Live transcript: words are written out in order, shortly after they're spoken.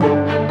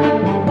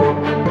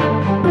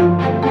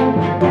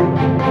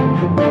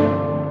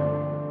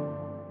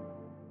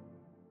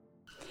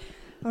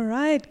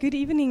Good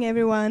evening,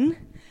 everyone.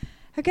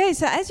 Okay,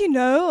 so as you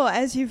know, or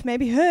as you've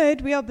maybe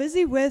heard, we are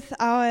busy with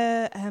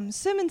our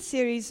sermon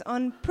series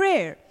on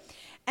prayer.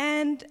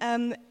 And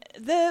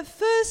the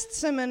first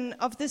sermon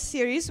of this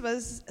series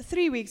was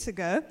 3 weeks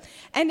ago.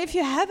 And if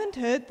you haven't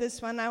heard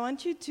this one, I want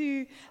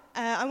to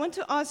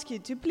ask you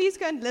to please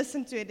go and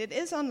listen to it. It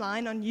is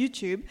online on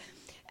YouTube.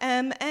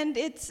 And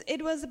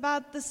it was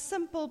about the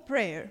simple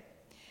prayer.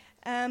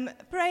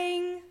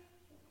 Praying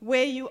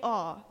where you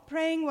are,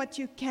 praying what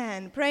you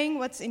can, praying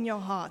what's in your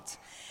heart.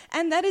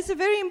 And that is a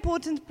very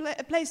important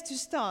place to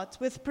start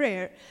with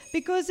prayer,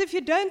 because if you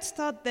don't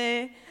start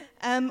there,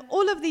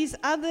 all of these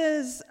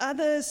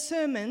other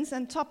sermons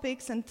and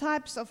topics and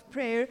types of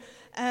prayer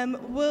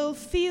will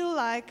feel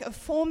like a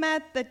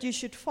format that you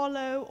should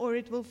follow, or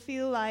it will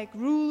feel like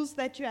rules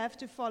that you have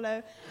to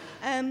follow.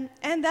 And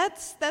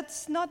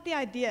that's not the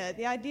idea.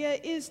 The idea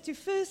is to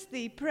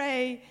firstly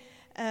pray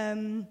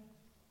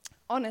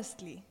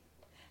honestly.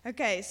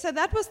 Okay, so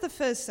that was the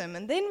first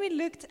sermon. Then we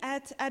looked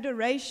at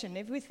adoration.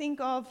 If we think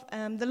of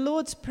the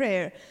Lord's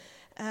Prayer,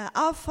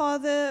 Our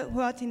Father who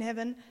art in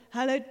heaven,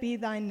 hallowed be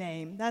thy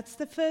name. That's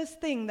the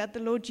first thing that the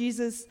Lord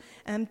Jesus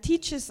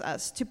teaches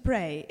us to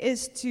pray,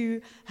 is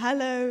to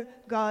hallow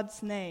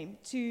God's name,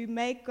 to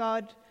make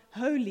God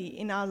holy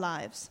in our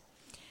lives.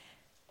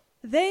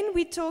 Then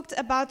we talked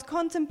about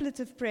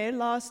contemplative prayer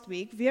last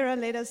week. Vera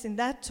led us in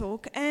that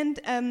talk. And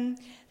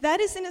that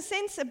is, in a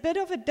sense, a bit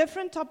of a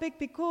different topic,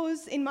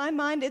 because in my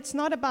mind, it's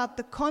not about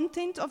the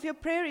content of your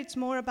prayer. It's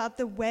more about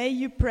the way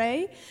you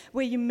pray,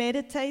 where you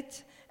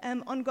meditate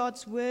on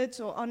God's words,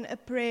 or on a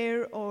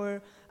prayer,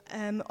 or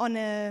on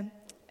a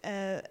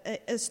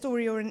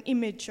story or an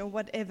image or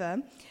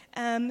whatever.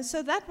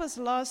 So that was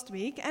last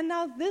week. And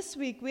now this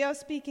week, we are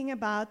speaking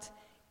about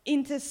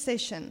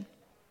intercession.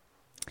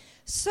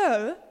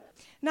 So,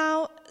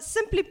 now,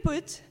 simply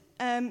put,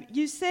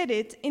 you said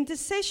it,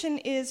 intercession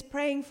is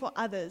praying for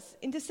others.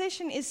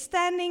 Intercession is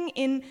standing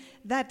in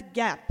that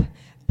gap,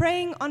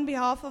 praying on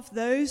behalf of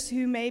those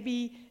who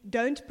maybe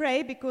don't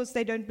pray because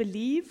they don't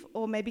believe,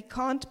 or maybe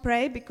can't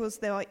pray because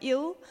they are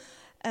ill,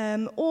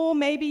 or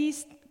maybe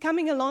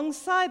coming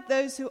alongside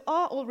those who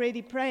are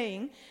already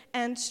praying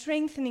and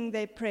strengthening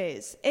their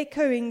prayers,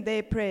 echoing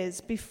their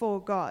prayers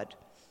before God.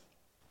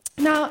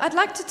 Now, I'd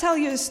like to tell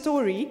you a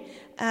story.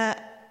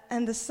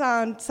 And the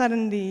sound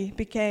suddenly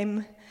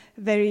became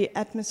very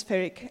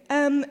atmospheric.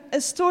 A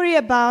story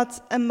about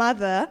a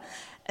mother,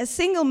 a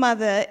single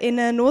mother in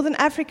a northern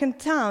African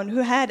town who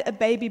had a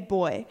baby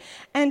boy.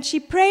 And she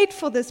prayed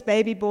for this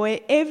baby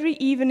boy every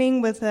evening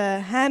with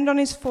her hand on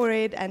his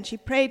forehead, and she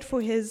prayed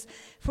for his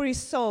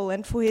soul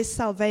and for his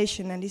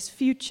salvation and his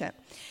future.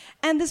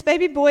 And this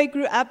baby boy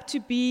grew up to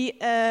be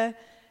a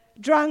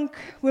drunk,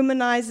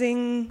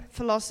 womanizing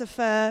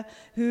philosopher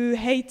who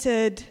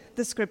hated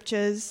the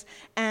scriptures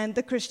and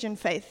the Christian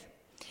faith.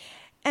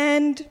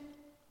 And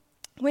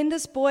when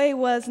this boy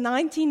was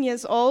 19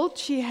 years old,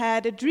 she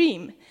had a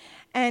dream.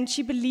 And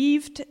she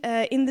believed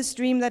in this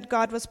dream that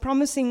God was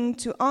promising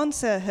to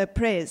answer her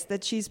prayers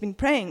that she's been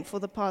praying for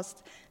the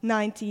past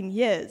 19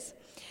 years.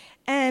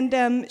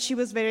 And she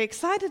was very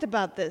excited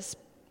about this.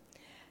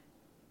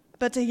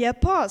 But a year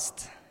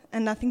passed,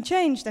 and nothing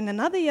changed, and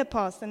another year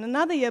passed, and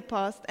another year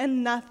passed,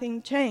 and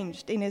nothing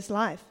changed in his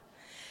life.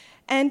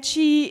 And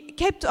she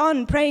kept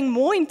on praying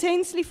more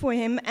intensely for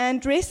him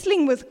and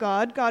wrestling with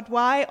God. God,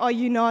 why are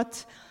you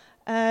not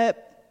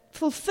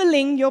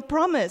fulfilling your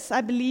promise?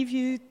 I believe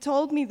you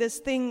told me this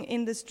thing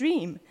in this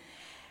dream.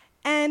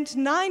 And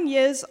 9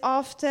 years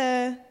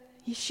after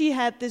she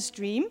had this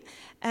dream,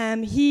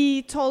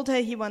 he told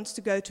her he wants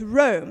to go to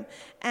Rome.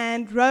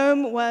 And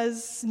Rome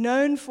was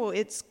known for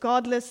its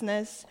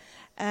godlessness.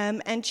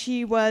 And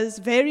she was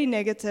very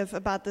negative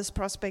about this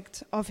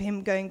prospect of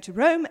him going to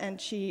Rome,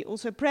 and she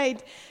also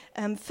prayed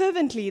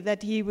fervently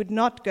that he would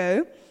not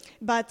go,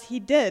 but he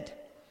did.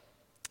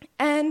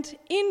 And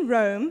in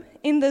Rome,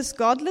 in this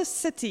godless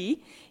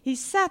city, he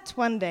sat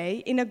one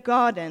day in a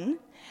garden,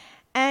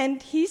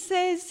 and he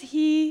says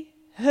he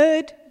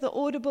heard the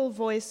audible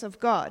voice of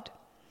God.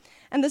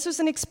 And this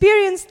was an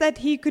experience that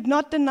he could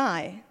not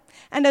deny.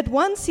 And at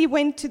once he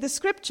went to the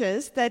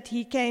scriptures that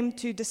he came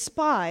to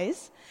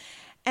despise,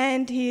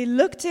 and he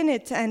looked in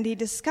it, and he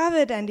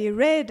discovered, and he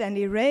read,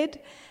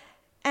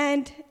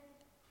 and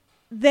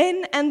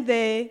then and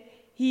there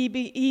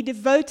he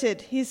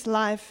devoted his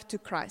life to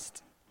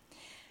Christ.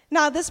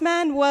 Now, this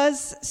man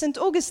was St.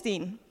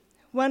 Augustine,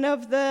 one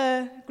of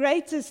the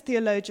greatest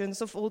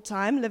theologians of all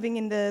time, living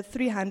in the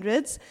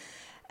 300s,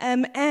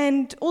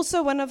 and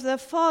also one of the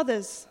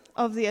fathers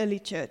of the early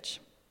church.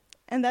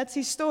 And that's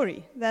his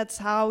story. That's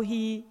how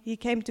he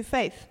came to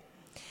faith.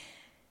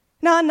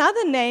 Now,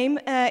 another name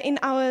in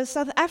our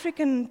South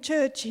African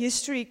church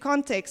history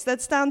context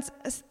that stands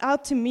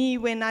out to me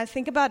when I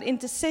think about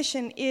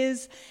intercession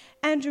is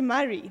Andrew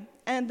Murray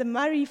and the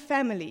Murray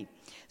family.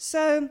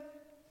 So,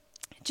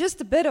 just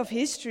a bit of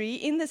history.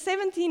 In the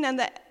 1700s and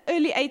the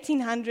early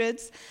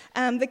 1800s,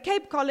 the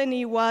Cape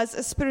Colony was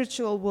a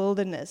spiritual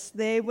wilderness.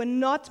 There were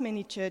not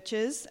many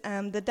churches.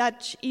 The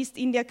Dutch East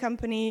India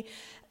Company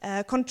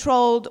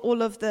controlled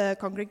all of the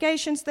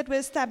congregations that were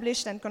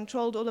established and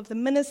controlled all of the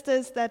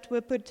ministers that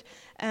were put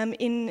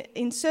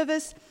in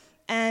service.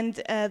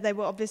 And they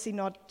were obviously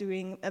not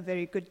doing a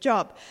very good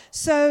job.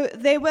 So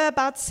there were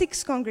about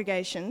 6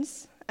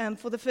 congregations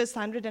for the first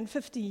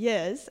 150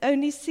 years,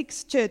 only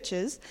 6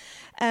 churches.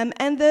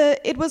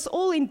 It was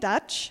all in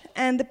Dutch,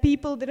 and the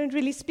people didn't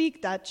really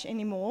speak Dutch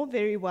anymore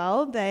very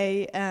well.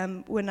 They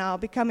were now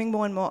becoming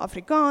more and more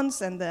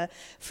Afrikaans, and the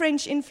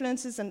French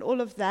influences and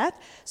all of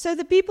that. So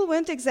the people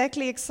weren't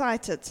exactly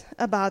excited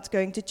about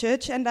going to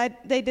church, and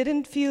they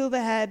didn't feel they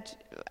had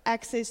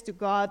access to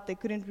God. They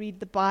couldn't read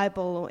the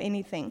Bible or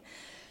anything.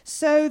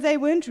 So they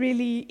weren't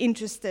really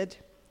interested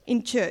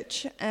in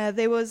church.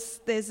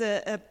 There's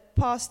a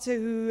pastor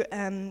who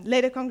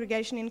led a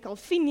congregation in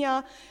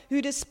Calvinia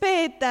who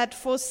despaired that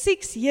for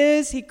 6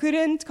 years he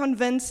couldn't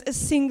convince a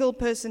single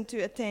person to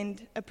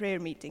attend a prayer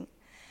meeting.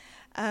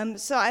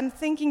 So I'm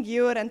thinking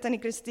you and Tannie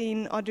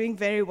Christine are doing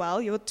very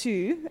well. You're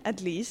 2,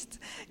 at least,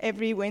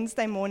 every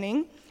Wednesday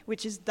morning,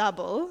 which is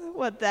double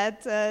what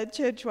that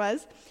church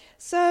was.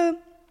 So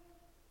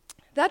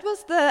that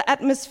was the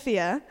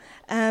atmosphere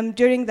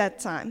during that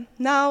time.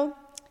 Now,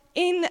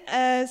 in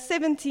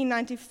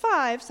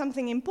 1795,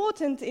 something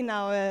important in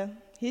our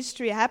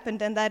history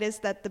happened, and that is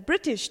that the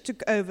British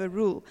took over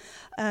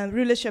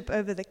rulership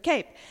over the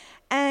Cape.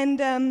 And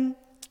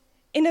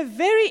in a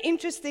very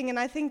interesting and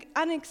I think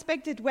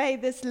unexpected way,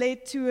 this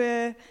led to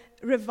a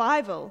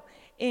revival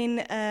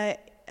in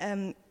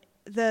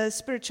the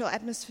spiritual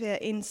atmosphere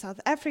in South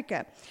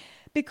Africa,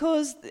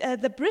 because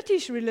the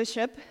British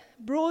rulership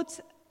brought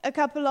a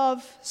couple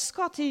of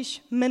Scottish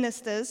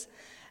ministers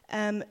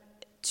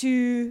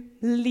to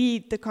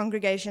lead the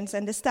congregations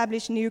and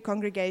establish new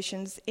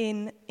congregations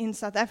in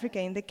South Africa,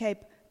 in the Cape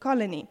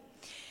Colony.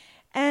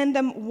 And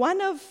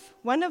one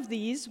of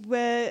these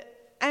were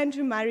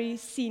Andrew Murray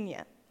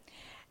Sr.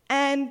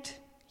 And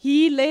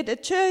he led a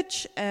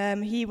church.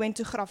 He went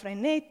to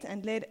Graaff-Reinet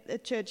and led a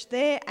church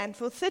there. And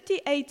for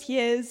 38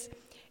 years,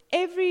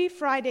 every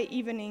Friday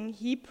evening,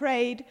 he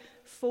prayed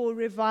for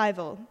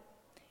revival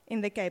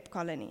in the Cape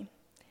Colony.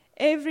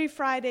 Every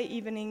Friday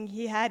evening,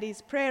 he had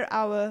his prayer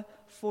hour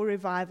for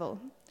revival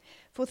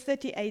for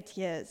 38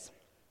 years.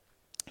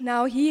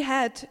 Now, he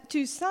had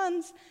 2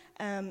 sons,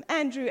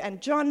 Andrew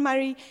and John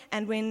Murray,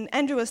 and when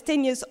Andrew was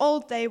 10 years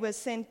old, they were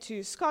sent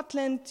to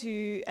Scotland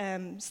to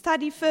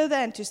study further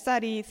and to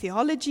study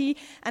theology,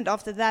 and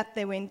after that,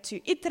 they went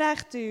to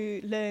Utrecht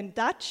to learn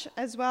Dutch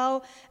as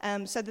well,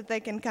 so that they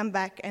can come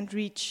back and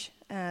reach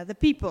the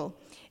people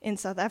in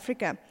South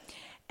Africa.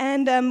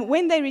 And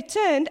when they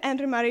returned,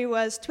 Andrew Murray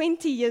was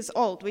 20 years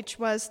old, which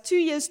was 2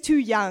 years too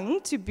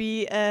young to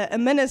be a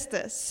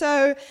minister.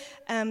 So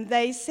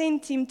they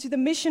sent him to the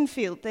mission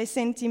field. They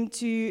sent him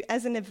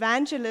as an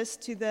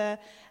evangelist to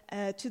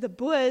the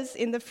Boers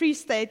in the Free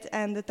State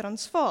and the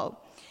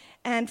Transvaal.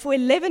 And for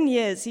 11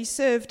 years, he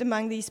served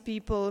among these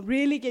people,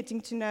 really getting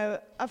to know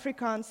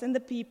Afrikaans and the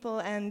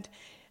people and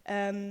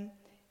the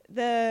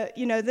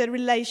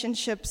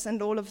relationships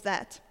and all of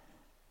that.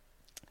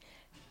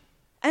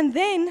 And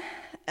then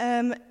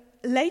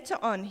later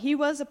on, he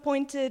was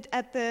appointed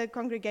at the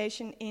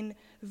congregation in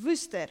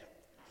Worcester.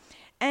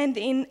 And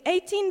in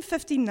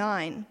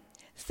 1859,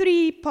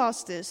 3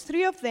 pastors,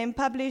 3 of them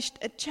published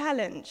a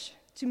challenge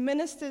to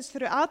ministers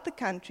throughout the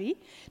country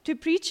to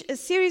preach a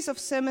series of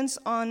sermons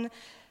on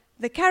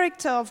the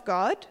character of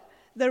God,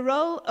 the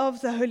role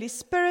of the Holy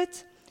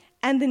Spirit,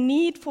 and the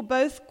need for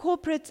both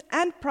corporate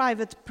and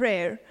private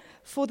prayer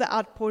for the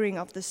outpouring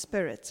of the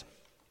Spirit.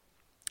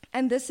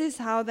 And this is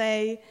how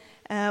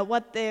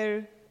what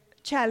their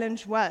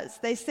challenge was.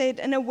 They said,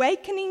 an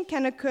awakening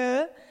can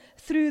occur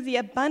through the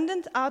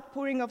abundant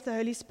outpouring of the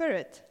Holy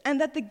Spirit, and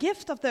that the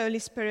gift of the Holy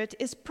Spirit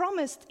is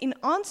promised in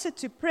answer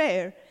to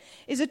prayer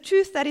is a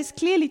truth that is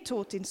clearly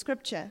taught in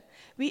Scripture.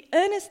 We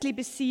earnestly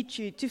beseech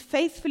you to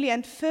faithfully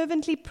and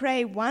fervently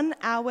pray 1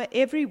 hour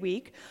every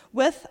week,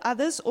 with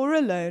others or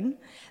alone,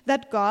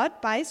 that God,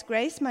 by His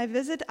grace, may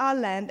visit our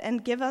land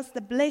and give us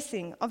the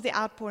blessing of the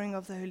outpouring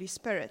of the Holy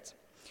Spirit.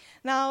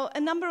 Now, a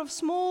number of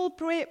small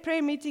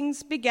prayer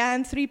meetings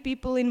began, 3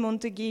 people in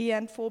Montague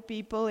and 4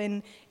 people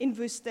in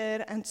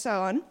Worcester and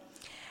so on.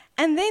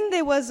 And then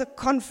there was a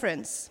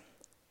conference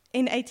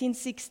in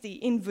 1860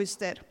 in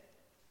Worcester.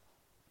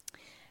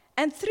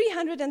 And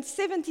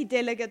 370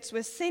 delegates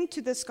were sent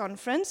to this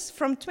conference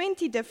from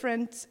 20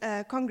 different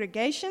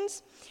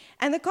congregations.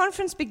 And the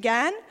conference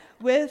began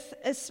with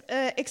an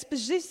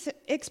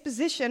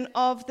exposition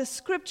of the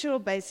scriptural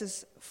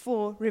basis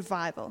for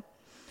revival.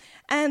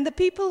 And the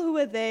people who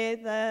were there,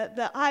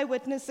 the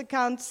eyewitness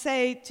accounts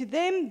say to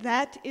them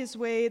that is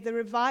where the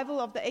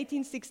revival of the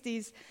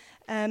 1860s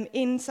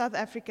in South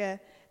Africa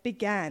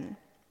began.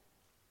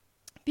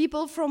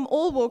 People from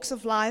all walks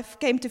of life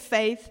came to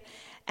faith,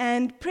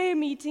 and prayer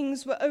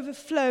meetings were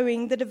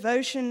overflowing, the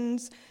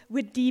devotions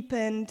were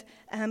deepened,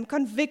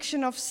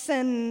 conviction of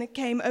sin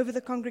came over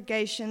the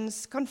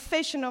congregations,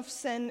 confession of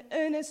sin,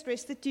 earnest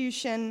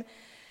restitution,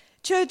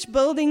 church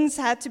buildings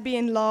had to be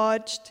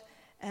enlarged,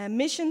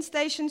 mission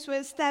stations were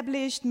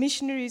established,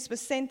 missionaries were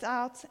sent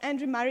out.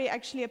 Andrew Murray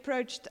actually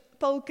approached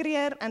Paul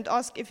Creer and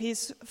asked if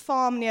his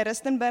farm near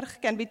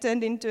Rustenburg can be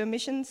turned into a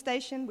mission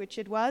station, which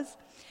it was.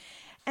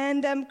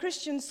 And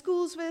Christian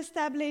schools were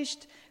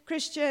established,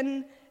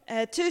 Christian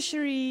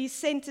tertiary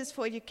centers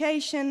for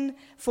education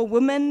for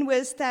women were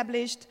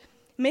established.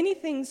 Many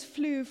things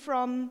flowed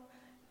from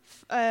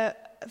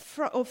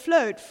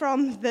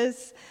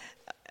this,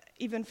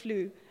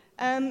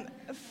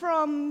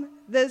 from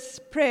this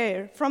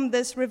prayer, from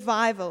this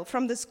revival,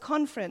 from this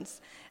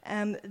conference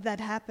that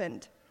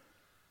happened.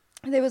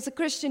 There was a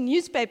Christian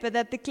newspaper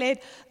that declared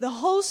the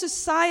whole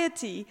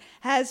society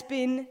has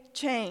been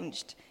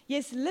changed.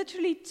 Yes,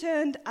 literally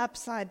turned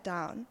upside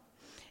down.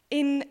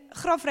 In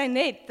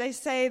Grafreinet, they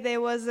say there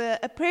was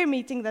a prayer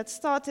meeting that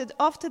started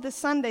after the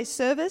Sunday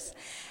service,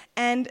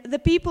 and the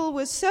people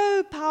were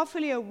so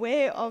powerfully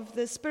aware of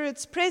the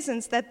Spirit's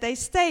presence that they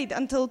stayed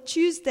until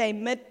Tuesday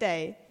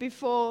midday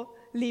before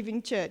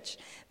leaving church.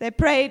 They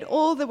prayed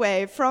all the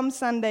way from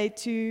Sunday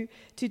to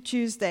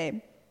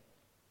Tuesday.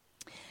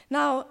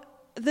 Now,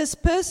 this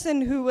person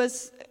who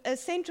was a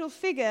central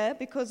figure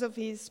because of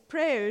his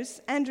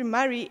prayers, Andrew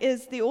Murray,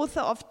 is the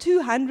author of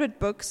 200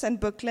 books and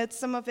booklets.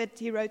 Some of it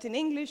he wrote in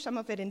English, some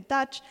of it in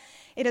Dutch.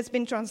 It has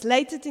been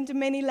translated into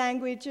many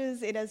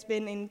languages. It has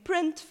been in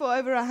print for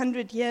over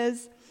 100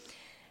 years.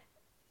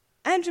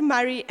 Andrew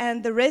Murray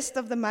and the rest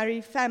of the Murray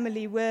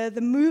family were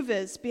the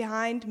movers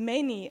behind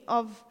many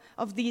of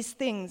these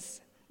things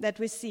that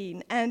we're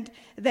seeing, and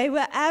they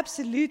were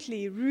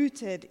absolutely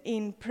rooted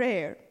in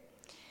prayer.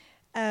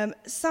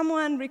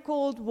 Someone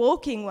recalled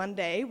walking one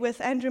day with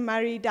Andrew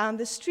Murray down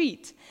the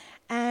street,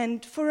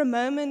 and for a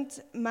moment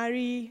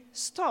Murray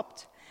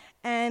stopped,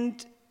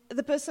 and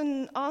the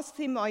person asked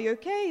him, "Are you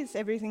okay? Is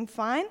everything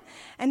fine?"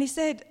 And he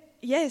said,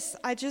 "Yes,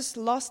 I just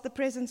lost the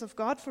presence of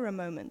God for a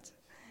moment."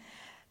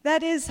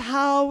 That is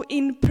how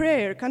in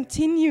prayer,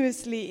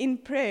 continuously in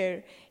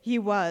prayer, he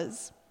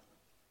was.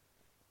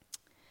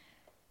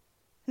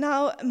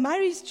 Now,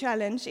 Murray's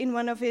challenge in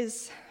one of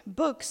his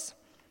books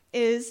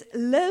is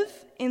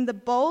live in the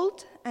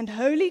bold and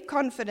holy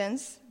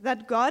confidence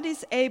that God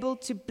is able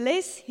to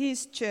bless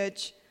his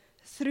church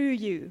through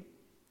you.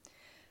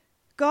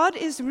 God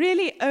is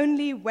really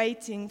only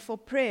waiting for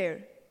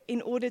prayer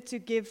in order to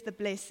give the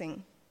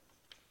blessing.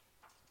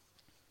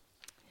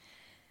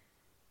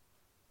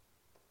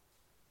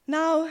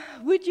 Now,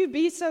 would you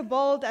be so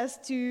bold as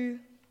to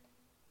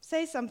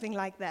say something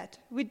like that?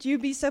 Would you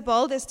be so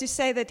bold as to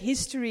say that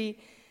history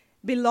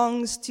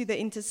belongs to the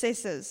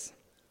intercessors?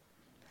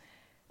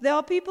 There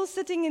are people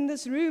sitting in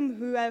this room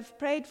who have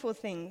prayed for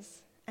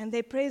things, and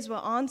their prayers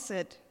were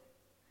answered.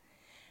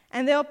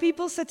 And there are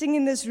people sitting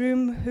in this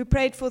room who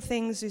prayed for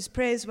things whose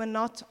prayers were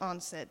not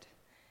answered.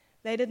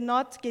 They did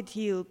not get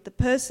healed. The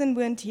person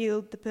weren't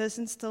healed. The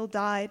person still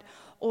died.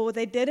 Or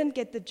they didn't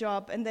get the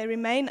job and they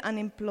remain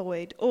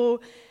unemployed.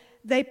 Or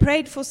they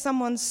prayed for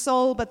someone's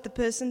soul, but the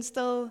person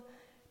still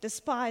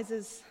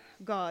despises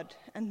God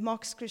and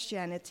mocks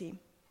Christianity.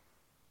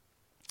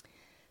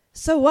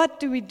 So what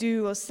do we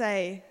do or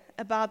say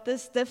about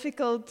this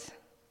difficult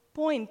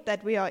point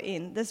that we are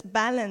in, this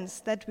balance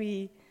that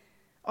we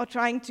are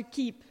trying to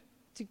keep,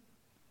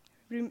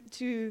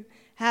 to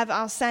have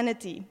our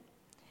sanity?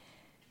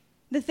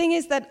 The thing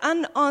is that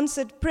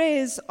unanswered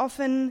prayers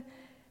often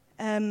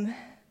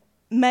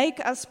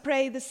make us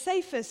pray the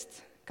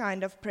safest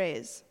kind of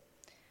prayers,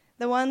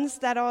 the ones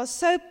that are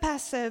so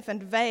passive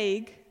and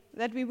vague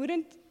that we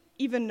wouldn't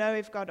even know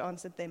if God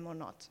answered them or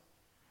not.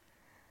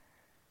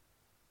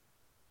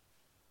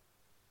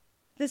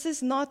 This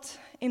is not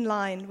in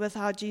line with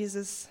how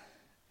Jesus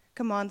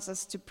commands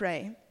us to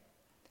pray.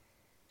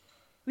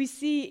 We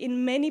see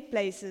in many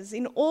places,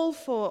 in all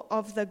four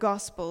of the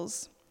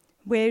Gospels,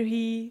 where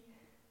he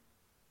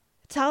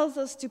tells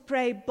us to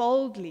pray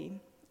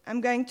boldly.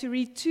 I'm going to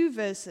read two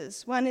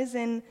verses. One is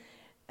in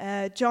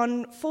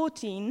John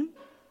 14,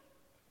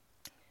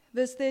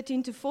 verse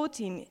 13 to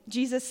 14.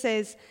 Jesus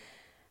says,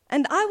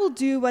 "And I will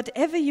do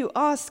whatever you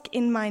ask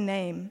in my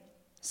name,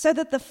 so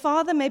that the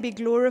Father may be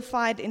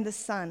glorified in the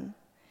Son.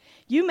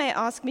 You may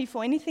ask me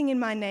for anything in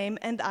my name,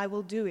 and I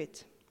will do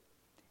it."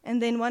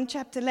 And then one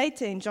chapter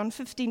later, in John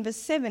 15, verse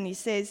 7, he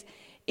says,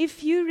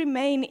 "If you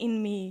remain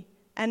in me,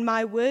 and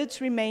my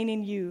words remain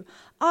in you,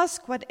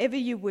 ask whatever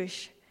you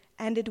wish,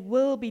 and it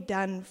will be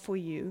done for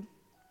you."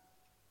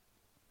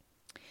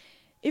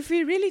 If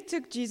we really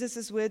took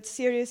Jesus' words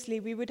seriously,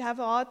 we would have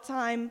a hard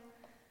time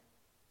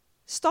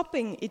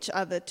stopping each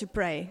other to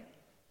pray.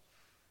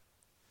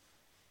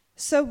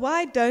 So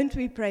why don't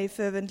we pray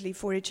fervently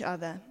for each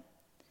other?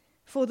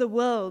 For the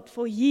world,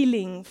 for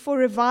healing, for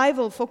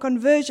revival, for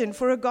conversion,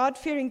 for a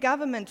God-fearing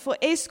government, for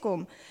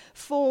ESCOM,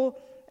 for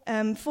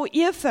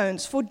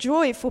earphones, for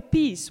joy, for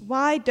peace.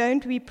 Why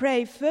don't we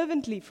pray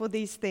fervently for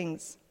these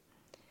things?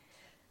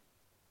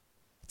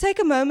 take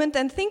a moment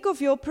and think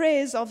of your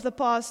prayers of the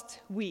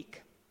past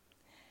week.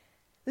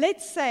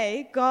 Let's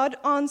say God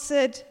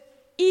answered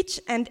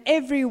each and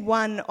every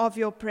one of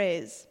your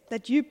prayers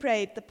that you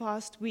prayed the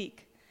past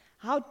week.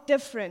 How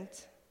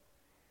different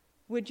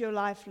would your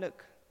life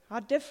look? How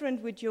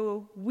different would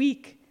your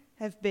week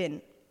have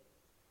been?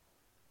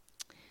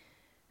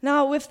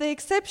 Now, with the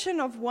exception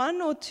of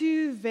one or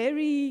two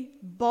very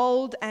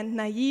bold and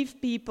naive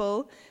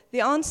people, the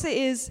answer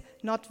is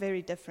not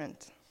very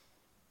different.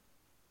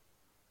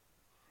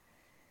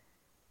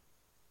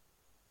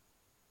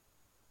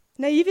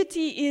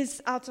 Naivety is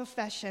out of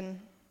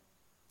fashion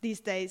these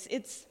days.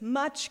 It's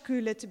much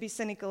cooler to be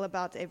cynical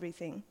about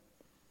everything.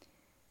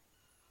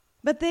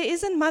 But there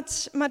isn't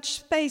much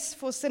space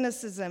for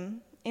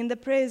cynicism in the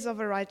prayers of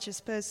a righteous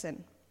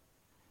person.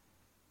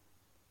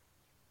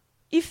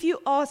 If you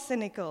are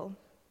cynical,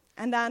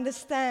 and I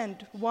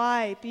understand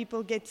why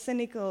people get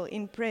cynical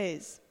in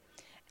prayers,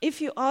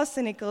 if you are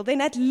cynical,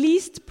 then at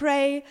least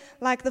pray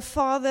like the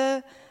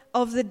father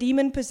of the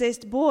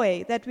demon-possessed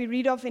boy that we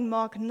read of in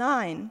Mark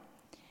 9.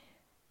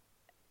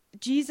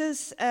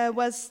 Jesus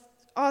was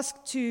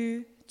asked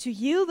to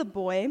heal the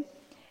boy,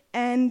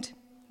 and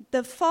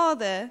the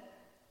father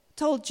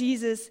told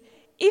Jesus,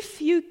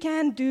 "If you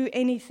can do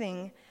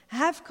anything,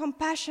 have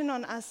compassion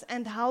on us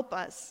and help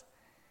us."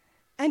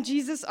 And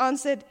Jesus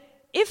answered,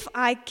 "If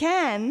I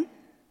can,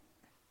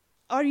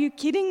 are you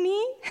kidding me?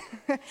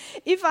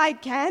 If I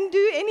can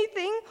do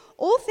anything,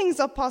 all things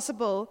are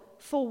possible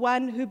for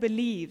one who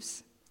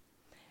believes."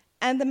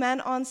 And the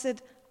man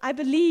answered, "I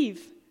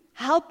believe,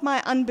 help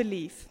my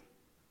unbelief."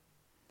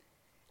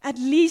 At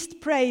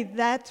least pray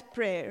that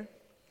prayer.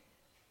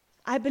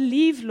 I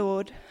believe,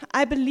 Lord.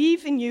 I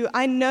believe in you.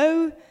 I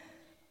know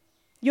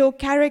your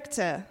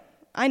character.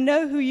 I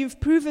know who you've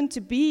proven to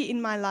be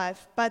in my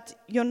life,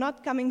 but you're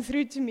not coming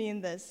through to me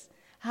in this.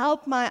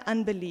 Help my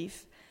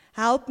unbelief.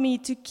 Help me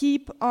to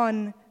keep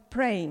on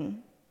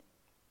praying.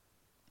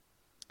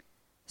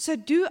 So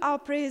do our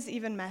prayers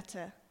even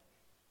matter?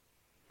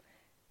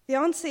 The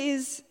answer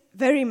is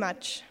very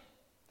much.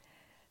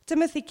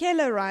 Timothy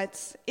Keller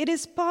writes, "It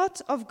is part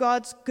of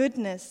God's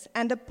goodness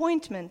and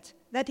appointment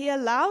that he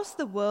allows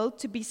the world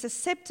to be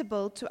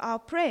susceptible to our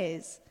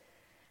prayers.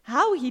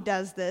 How he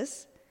does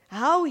this,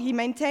 how he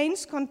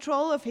maintains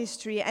control of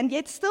history and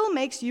yet still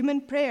makes human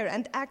prayer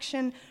and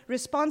action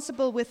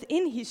responsible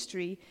within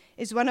history,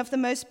 is one of the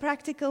most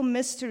practical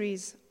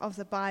mysteries of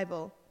the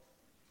Bible."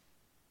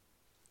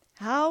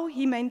 How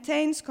he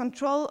maintains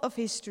control of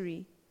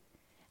history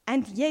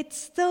and yet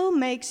still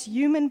makes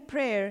human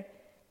prayer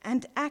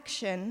and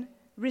action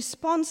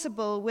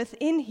responsible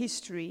within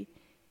history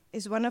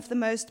is one of the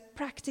most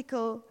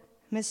practical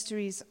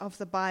mysteries of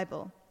the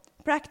Bible.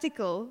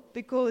 Practical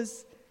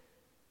because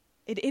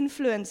it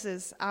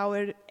influences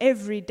our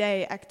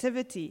everyday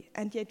activity,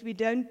 and yet we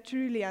don't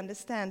truly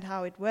understand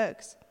how it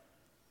works.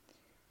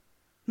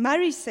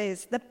 Murray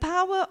says, "The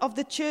power of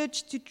the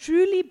church to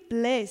truly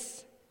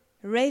bless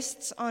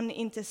rests on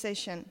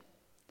intercession,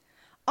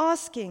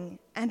 asking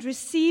and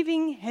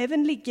receiving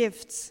heavenly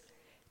gifts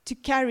to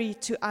carry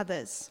to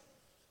others."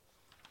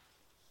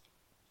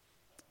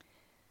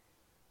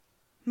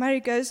 Murray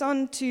goes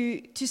on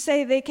to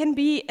say there can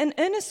be an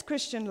earnest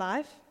Christian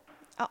life,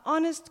 an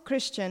honest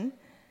Christian,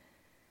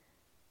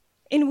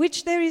 in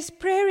which there is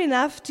prayer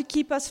enough to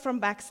keep us from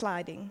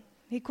backsliding.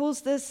 He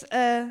calls this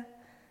a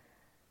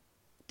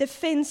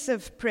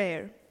defensive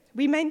prayer.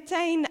 We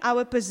maintain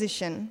our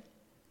position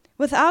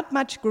without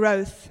much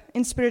growth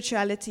in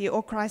spirituality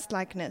or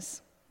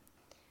Christ-likeness.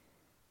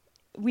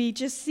 We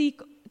just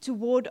seek to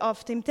ward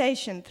off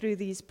temptation through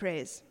these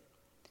prayers,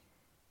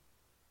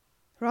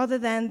 rather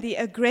than the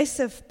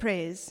aggressive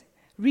prayers,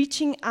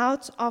 reaching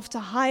out after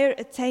higher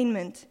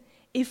attainment.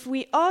 If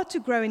we are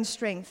to grow in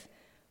strength,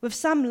 with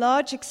some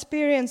large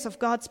experience of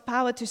God's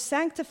power to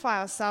sanctify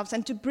ourselves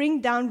and to bring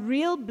down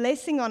real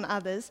blessing on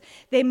others,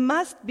 there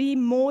must be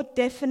more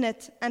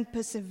definite and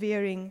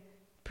persevering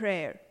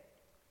prayer.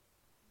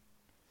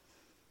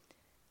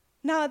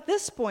 Now, at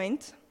this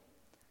point,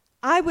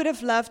 I would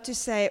have loved to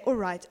say, all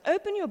right,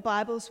 open your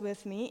Bibles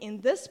with me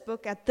in this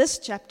book at this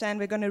chapter, and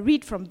we're going to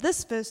read from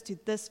this verse to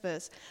this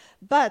verse.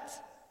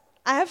 But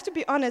I have to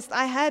be honest,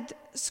 I had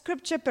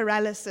scripture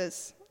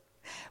paralysis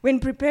when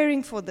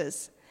preparing for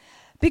this.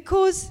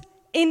 Because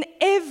in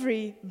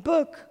every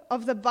book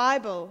of the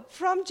Bible,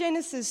 from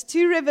Genesis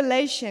to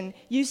Revelation,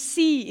 you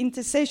see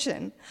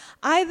intercession.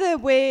 Either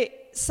where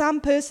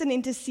some person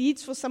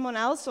intercedes for someone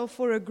else or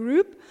for a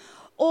group,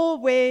 or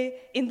where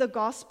in the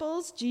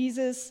Gospels,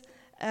 Jesus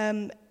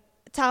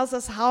tells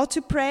us how to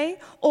pray,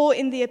 or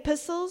in the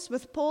epistles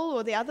with Paul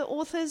or the other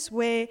authors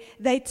where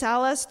they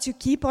tell us to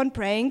keep on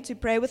praying, to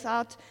pray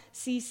without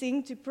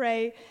ceasing, to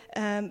pray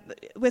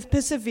with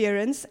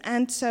perseverance,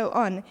 and so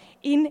on.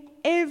 In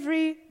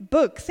every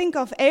book, think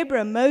of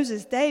Abraham,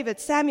 Moses, David,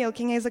 Samuel,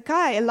 King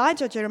Hezekiah,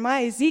 Elijah,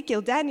 Jeremiah, Ezekiel,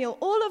 Daniel,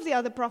 all of the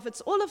other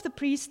prophets, all of the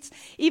priests,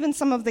 even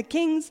some of the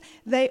kings,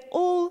 they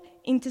all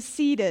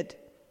interceded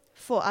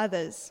for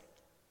others.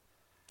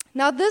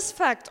 Now, this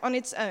fact on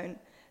its own,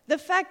 The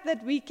fact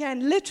that we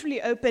can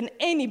literally open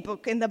any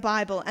book in the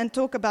Bible and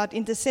talk about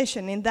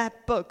intercession in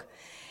that book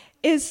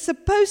is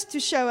supposed to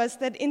show us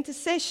that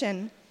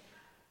intercession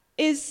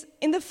is,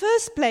 in the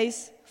first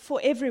place, for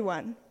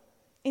everyone.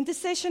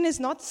 Intercession is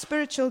not a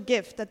spiritual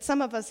gift that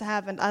some of us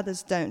have and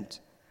others don't.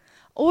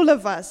 All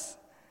of us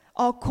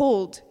are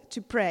called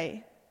to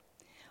pray.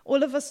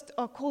 All of us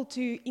are called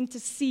to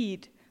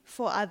intercede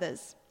for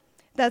others.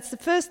 That's the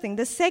first thing.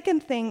 The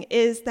second thing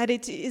is that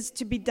it is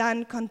to be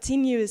done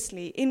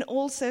continuously in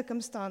all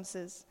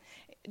circumstances,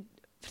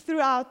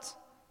 throughout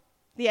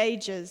the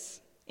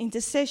ages.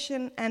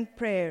 Intercession and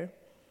prayer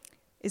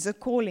is a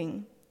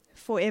calling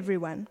for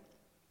everyone.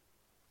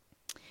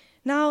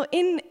 Now,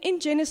 in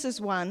Genesis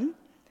 1,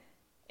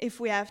 if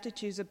we have to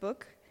choose a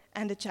book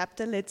and a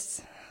chapter,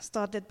 let's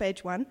start at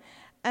page 1.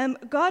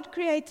 God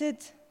created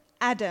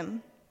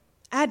Adam.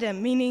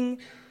 Adam meaning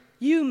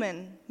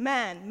human,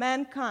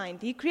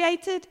 mankind. He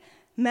created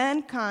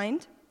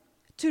mankind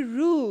to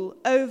rule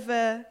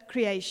over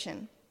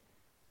creation.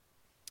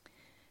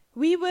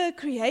 We were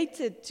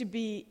created to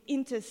be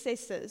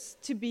intercessors,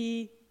 to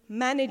be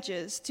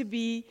managers, to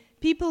be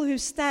people who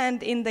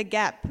stand in the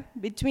gap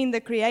between the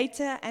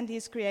Creator and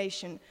His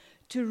creation,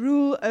 to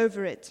rule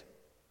over it.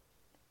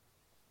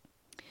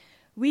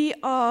 We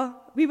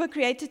were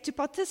created to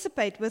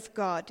participate with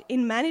God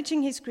in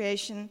managing His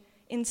creation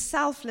in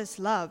selfless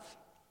love.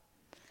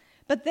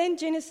 But then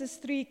Genesis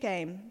 3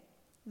 came,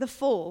 the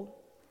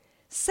fall.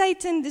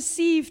 Satan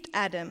deceived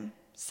Adam.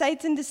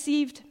 Satan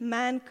deceived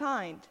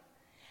mankind.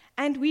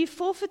 And we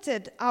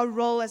forfeited our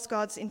role as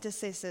God's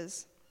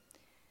intercessors.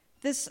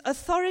 This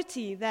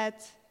authority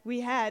that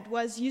we had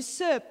was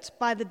usurped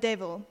by the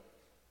devil.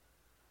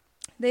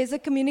 There's a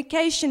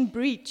communication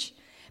breach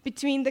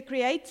between the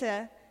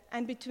Creator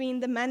and between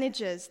the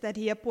managers that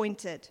He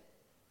appointed.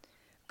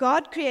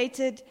 God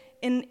created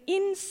an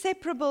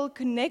inseparable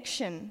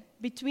connection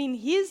between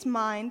His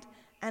mind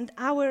and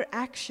our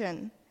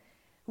action.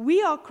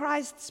 We are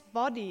Christ's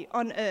body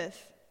on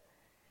earth,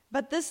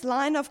 but this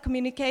line of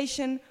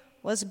communication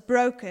was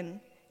broken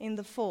in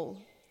the fall.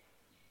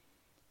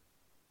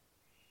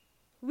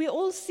 We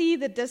all see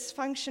the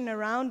dysfunction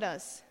around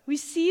us. We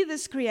see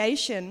this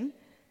creation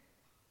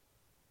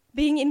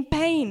being in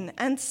pain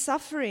and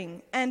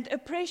suffering and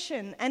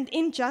oppression and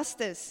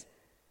injustice,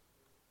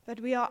 but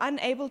we are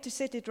unable to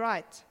set it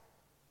right.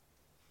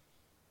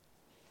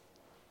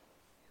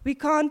 We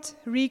can't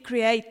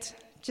recreate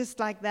just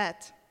like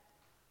that.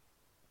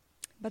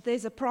 But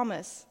there's a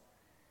promise.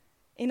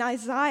 In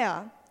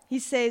Isaiah, he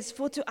says,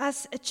 "For to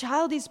us a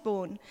child is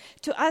born,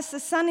 to us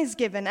a son is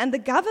given, and the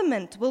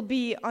government will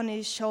be on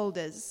his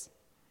shoulders."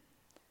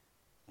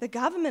 The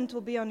government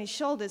will be on his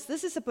shoulders.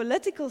 This is a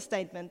political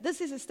statement.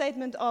 This is a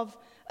statement of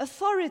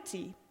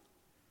authority.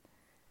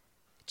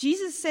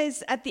 Jesus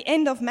says at the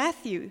end of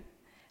Matthew,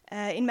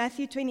 in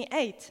Matthew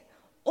 28,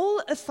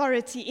 "All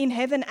authority in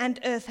heaven and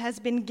earth has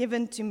been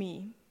given to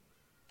me."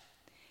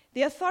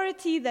 The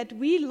authority that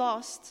we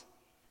lost,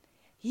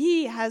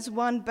 He has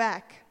won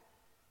back.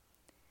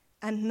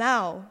 And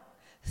now,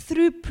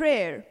 through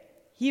prayer,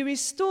 He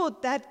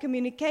restored that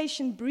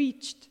communication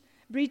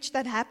breach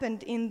that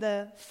happened in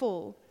the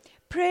fall.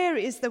 Prayer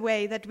is the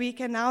way that we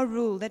can now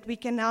rule, that we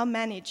can now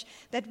manage,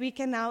 that we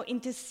can now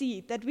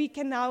intercede, that we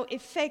can now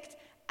effect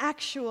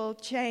actual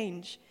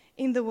change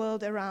in the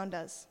world around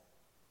us.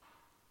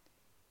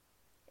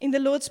 In the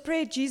Lord's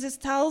Prayer, Jesus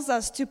tells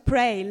us to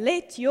pray,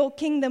 "Let your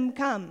kingdom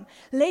come.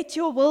 Let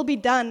your will be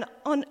done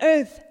on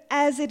earth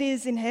as it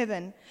is in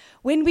heaven."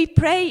 When we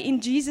pray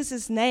in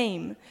Jesus'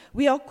 name,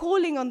 we are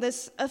calling on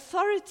this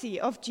authority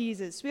of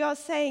Jesus. We are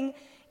saying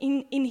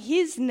in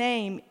His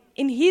name,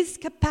 in His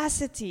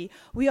capacity,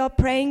 we are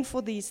praying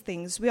for these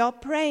things. We are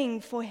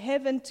praying for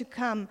heaven to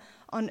come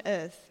on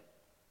earth.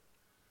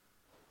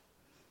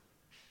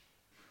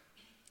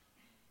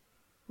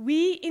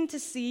 We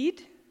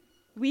intercede,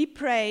 we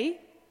pray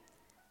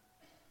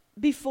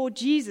before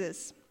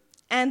Jesus.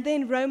 And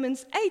then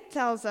Romans 8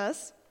 tells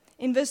us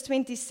in verse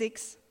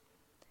 26,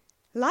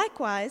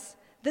 "Likewise,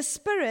 the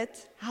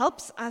Spirit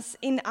helps us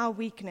in our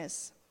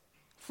weakness.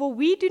 For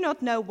we do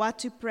not know what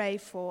to pray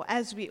for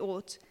as we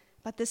ought,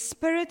 but the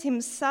Spirit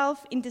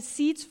Himself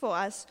intercedes for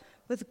us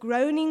with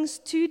groanings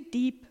too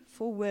deep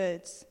for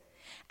words.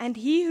 And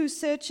He who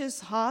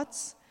searches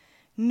hearts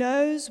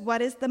knows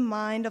what is the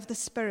mind of the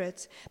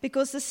Spirit,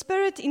 because the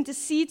Spirit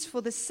intercedes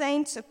for the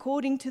saints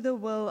according to the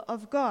will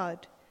of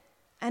God."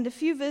 And a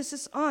few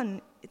verses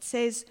on, it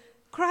says,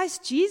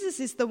 "Christ Jesus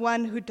is the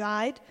one who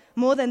died,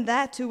 more than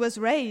that, who was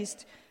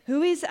raised,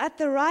 who is at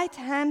the right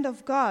hand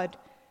of God,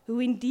 who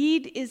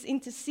indeed is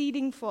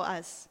interceding for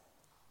us."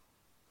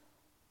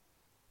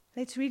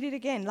 Let's read it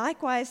again.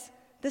 "Likewise,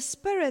 the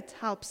Spirit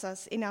helps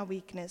us in our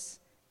weakness.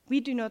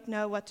 We do not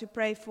know what to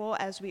pray for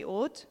as we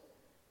ought,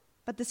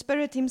 but the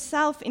Spirit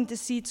Himself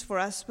intercedes for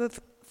us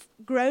with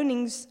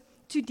groanings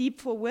too deep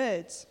for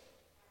words."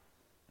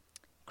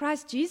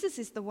 Christ Jesus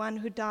is the one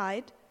who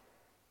died.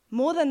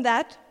 More than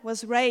that,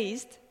 was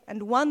raised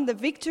and won the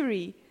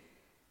victory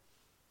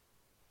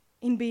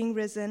in being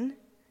risen.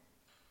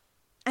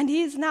 And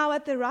He is now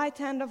at the right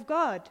hand of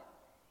God,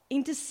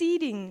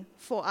 interceding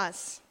for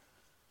us.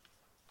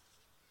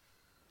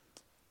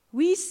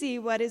 We see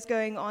what is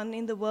going on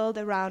in the world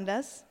around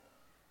us,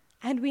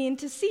 and we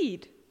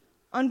intercede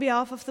on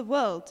behalf of the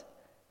world.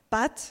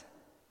 But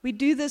we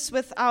do this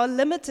with our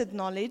limited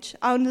knowledge,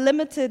 our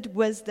limited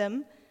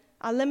wisdom,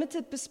 our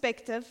limited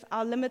perspective,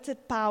 our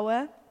limited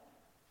power.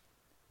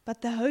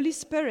 But the Holy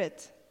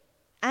Spirit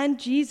and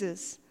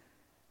Jesus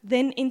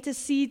then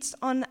intercedes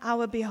on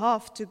our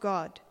behalf to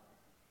God.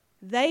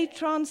 They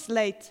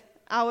translate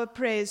our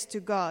prayers to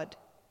God.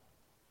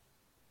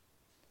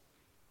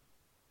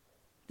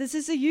 This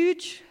is a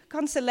huge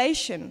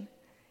consolation.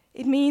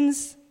 It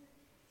means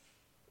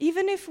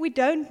even if we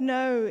don't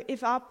know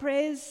if our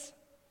prayers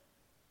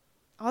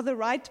are the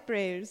right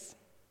prayers,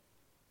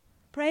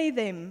 pray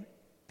them,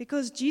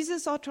 because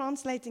Jesus are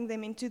translating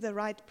them into the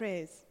right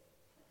prayers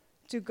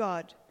to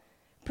God.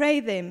 Pray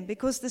them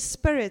because the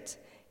Spirit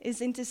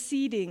is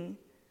interceding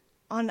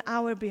on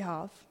our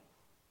behalf.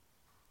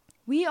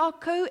 We are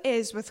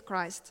co-heirs with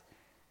Christ.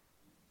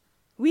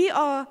 We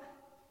are,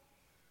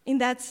 in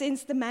that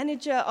sense, the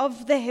manager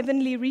of the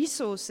heavenly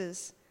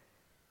resources.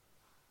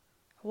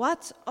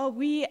 What are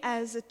we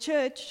as a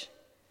church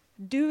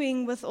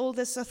doing with all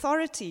this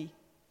authority?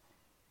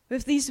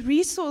 With these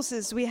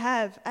resources we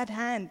have at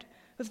hand,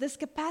 with this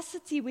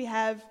capacity we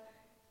have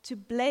to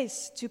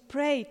bless, to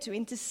pray, to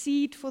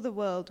intercede for the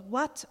world,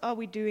 what are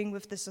we doing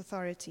with this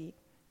authority?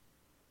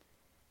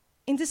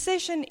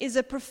 Intercession is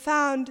a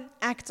profound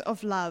act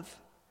of love.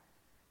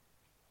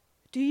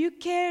 Do you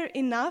care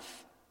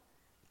enough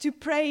to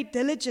pray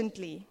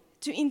diligently,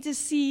 to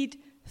intercede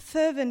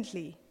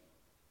fervently?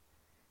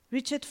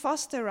 Richard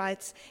Foster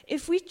writes,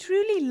 if we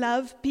truly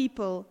love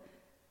people,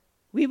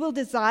 we will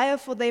desire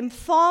for them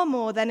far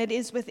more than it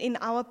is within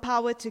our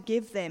power to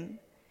give them,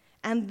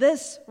 and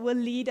this will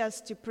lead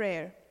us to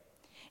prayer.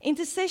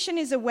 Intercession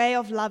is a way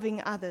of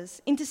loving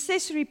others.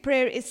 Intercessory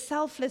prayer is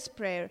selfless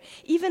prayer,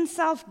 even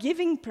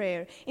self-giving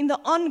prayer. In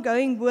the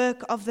ongoing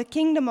work of the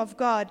kingdom of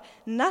God,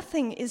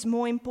 nothing is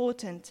more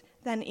important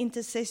than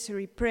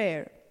intercessory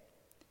prayer.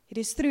 It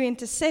is through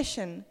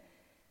intercession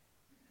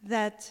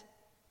that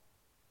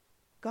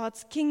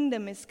God's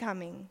kingdom is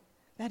coming,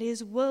 that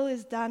His will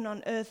is done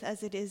on earth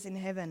as it is in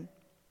heaven.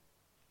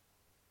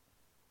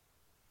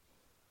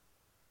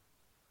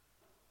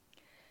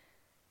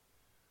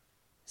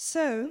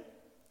 So,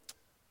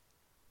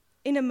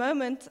 in a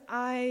moment,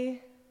 I'm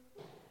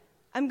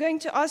going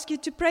to ask you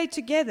to pray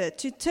together,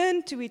 to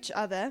turn to each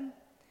other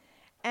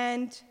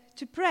and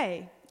to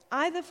pray,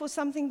 either for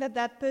something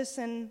that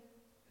person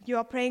you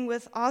are praying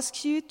with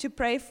asks you to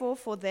pray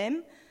for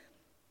them,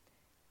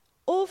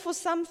 or for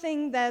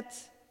something that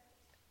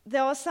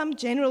there are some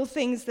general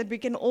things that we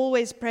can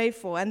always pray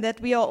for and that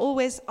we are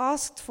always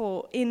asked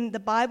for in the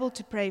Bible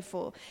to pray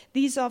for.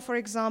 These are, for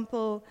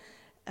example,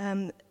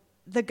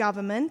 the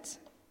government,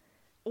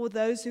 or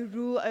those who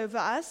rule over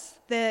us,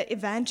 the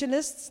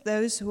evangelists,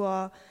 those who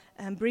are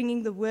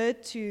bringing the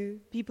word to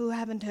people who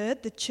haven't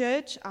heard, the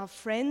church, our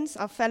friends,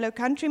 our fellow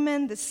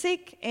countrymen, the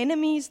sick,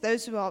 enemies,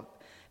 those who are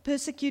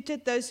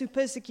persecuted, those who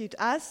persecute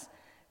us,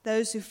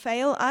 those who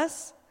fail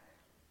us.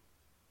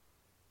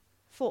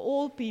 For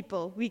all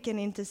people, we can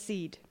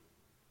intercede.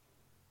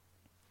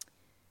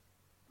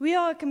 We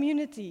are a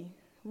community.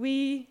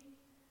 We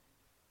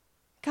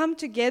come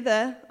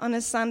together on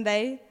a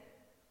Sunday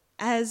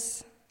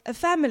as a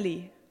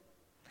family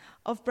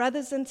of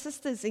brothers and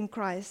sisters in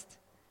Christ.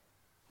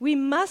 We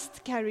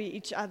must carry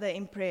each other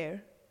in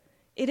prayer.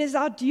 It is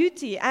our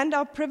duty and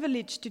our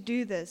privilege to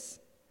do this.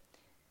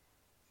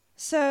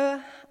 So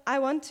I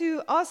want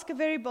to ask a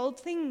very bold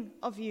thing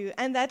of you,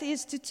 and that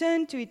is to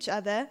turn to each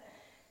other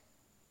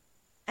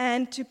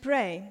and to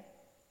pray.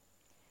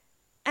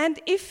 And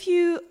if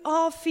you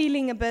are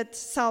feeling a bit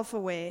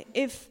self-aware,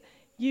 if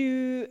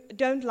you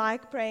don't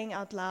like praying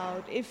out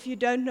loud, if you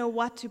don't know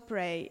what to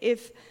pray,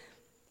 if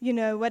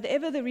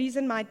whatever the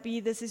reason might be,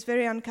 this is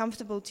very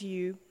uncomfortable to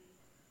you,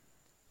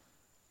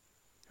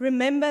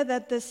 remember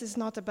that this is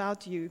not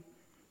about you.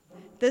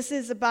 This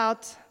is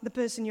about the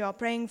person you are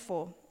praying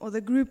for, or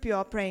the group you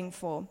are praying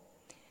for.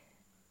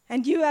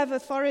 And you have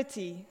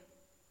authority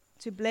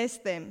to bless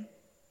them,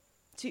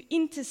 to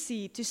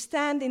intercede, to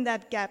stand in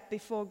that gap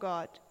before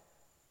God.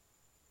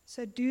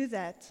 So do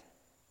that.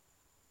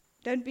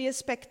 Don't be a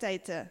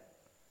spectator.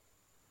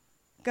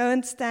 Go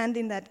and stand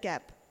in that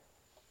gap.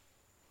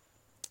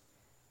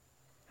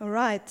 All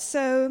right,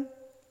 so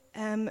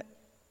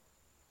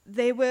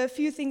there were a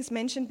few things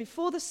mentioned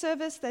before the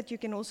service that you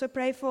can also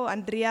pray for.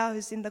 Andrea,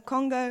 who's in the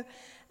Congo.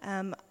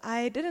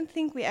 I didn't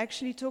think we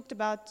actually talked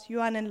about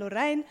Johan and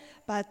Lorraine,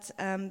 but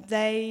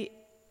they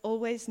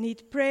always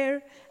need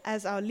prayer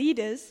as our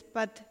leaders,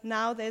 but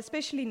now they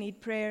especially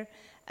need prayer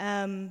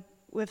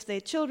with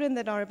their children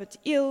that are a bit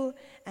ill,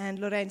 and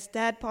Lorraine's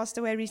dad passed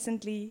away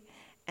recently,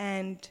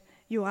 and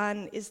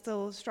Johan is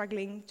still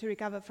struggling to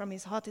recover from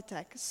his heart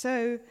attack.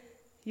 So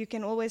you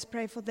can always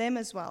pray for them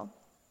as well.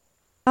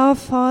 Our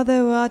Father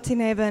who art in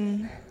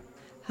heaven,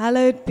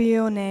 hallowed be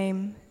your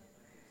name.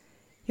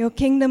 Your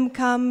kingdom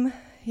come,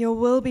 your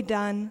will be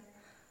done,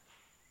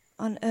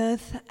 on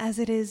earth as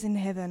it is in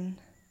heaven.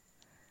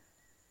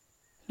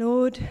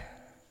 Lord,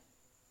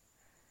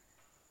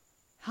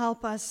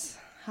 help us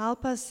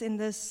in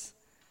this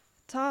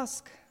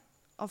task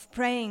of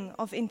praying,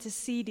 of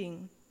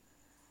interceding.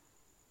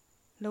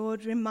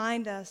 Lord,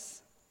 remind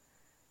us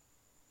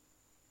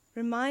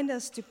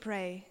to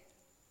pray.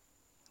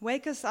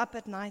 Wake us up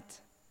at night.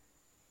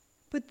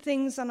 Put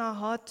things on our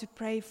heart to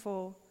pray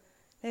for.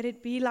 Let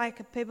it be like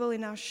a pebble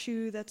in our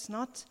shoe that's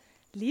not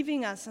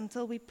leaving us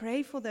until we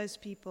pray for those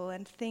people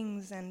and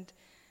things and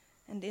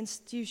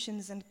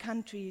institutions and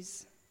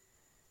countries.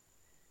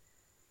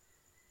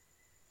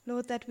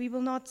 Lord, that we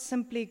will not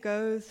simply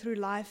go through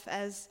life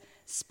as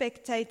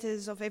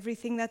spectators of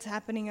everything that's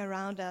happening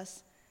around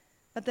us,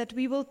 but that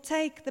we will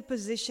take the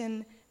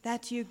position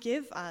that you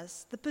give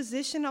us, the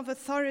position of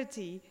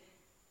authority.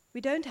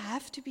 We don't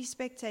have to be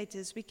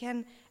spectators. We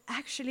can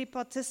actually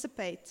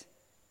participate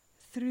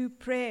through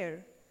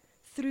prayer,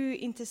 through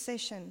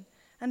intercession.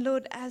 And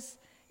Lord, as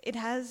it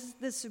has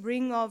this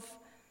ring of,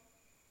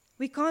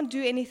 we can't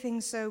do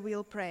anything, so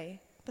we'll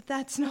pray. But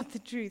that's not the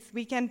truth.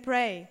 We can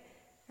pray,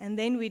 and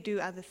then we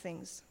do other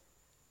things.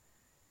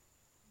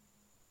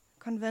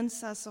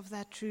 Convince us of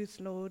that truth,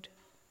 Lord.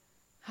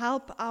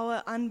 Help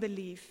our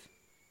unbelief.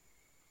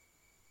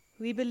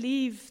 We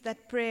believe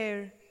that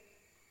prayer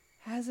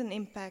has an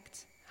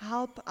impact.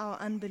 Help our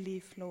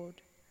unbelief,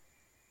 Lord.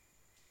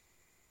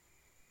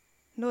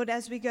 Lord,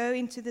 as we go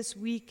into this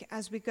week,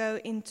 as we go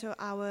into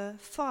our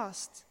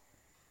fast,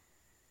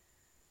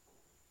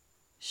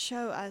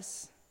 show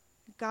us,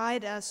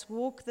 guide us,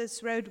 walk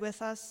this road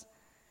with us.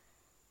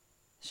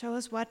 Show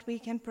us what we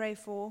can pray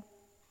for.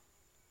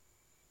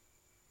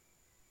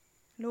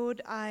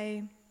 Lord,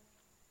 I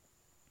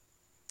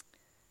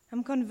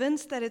am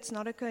convinced that it's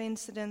not a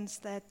coincidence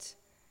that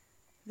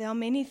there are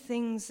many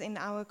things in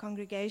our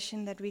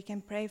congregation that we can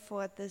pray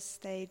for at this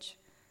stage,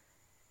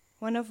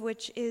 one of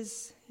which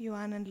is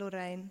Johan and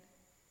Lorraine.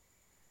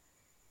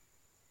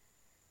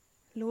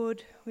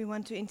 Lord, we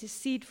want to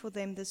intercede for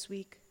them this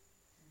week.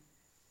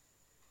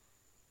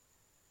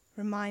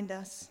 Remind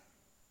us.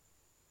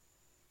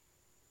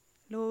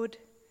 Lord,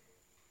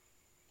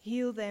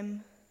 heal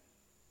them.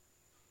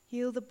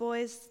 Heal the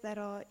boys that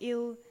are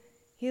ill.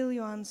 Heal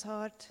Johan's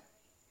heart.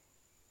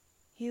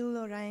 Heal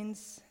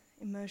Lorraine's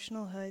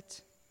emotional hurt.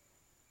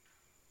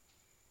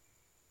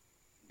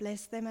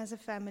 Bless them as a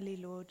family,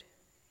 Lord,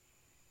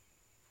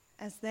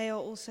 as they are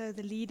also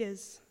the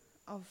leaders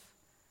of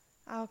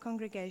our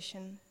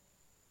congregation.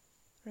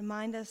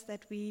 Remind us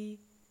that we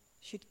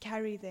should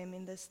carry them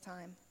in this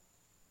time.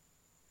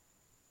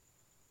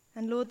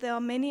 And Lord, there are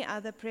many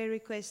other prayer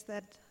requests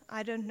that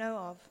I don't know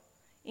of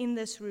in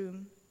this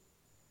room.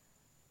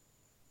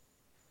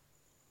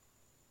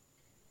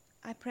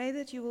 I pray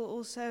that you will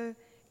also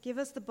give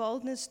us the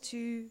boldness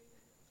to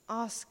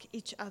ask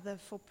each other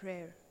for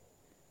prayer,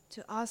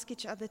 to ask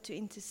each other to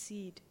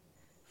intercede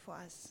for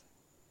us.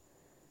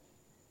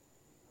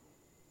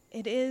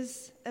 It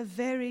is a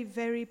very,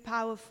 very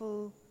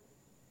powerful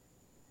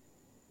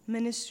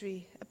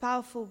ministry, a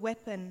powerful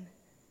weapon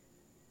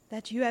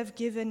that you have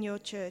given your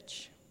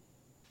church.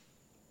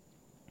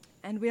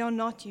 And we are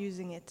not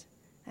using it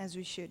as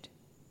we should.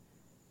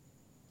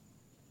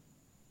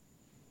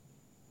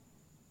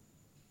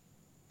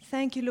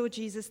 Thank you, Lord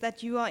Jesus,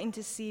 that you are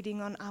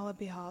interceding on our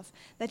behalf,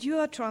 that you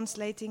are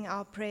translating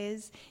our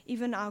prayers,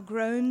 even our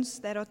groans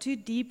that are too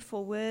deep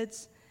for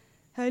words.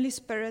 Holy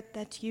Spirit,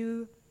 that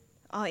you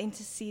are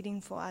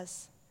interceding for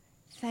us.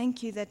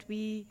 Thank you that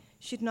we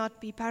should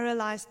not be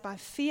paralyzed by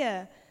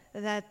fear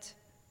that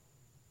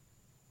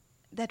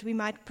we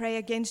might pray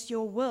against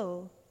your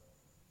will,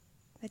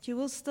 that you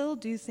will still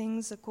do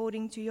things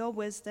according to your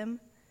wisdom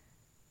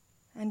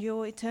and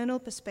your eternal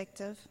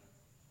perspective,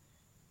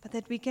 but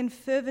that we can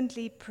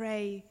fervently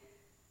pray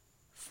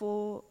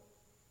for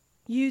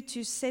you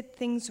to set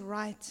things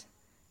right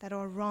that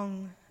are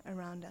wrong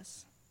around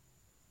us.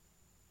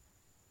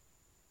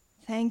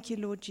 Thank you,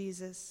 Lord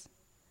Jesus.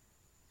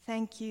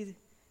 Thank you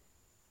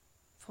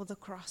for the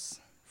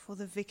cross, for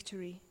the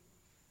victory,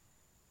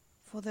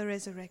 for the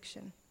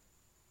resurrection.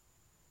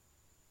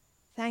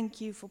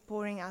 Thank you for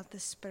pouring out the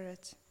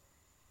Spirit,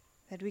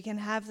 that we can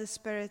have the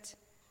Spirit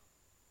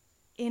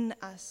in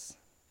us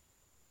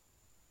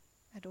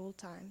at all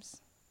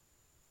times.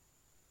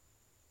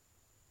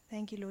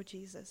 Thank you, Lord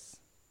Jesus.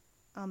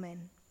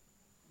 Amen.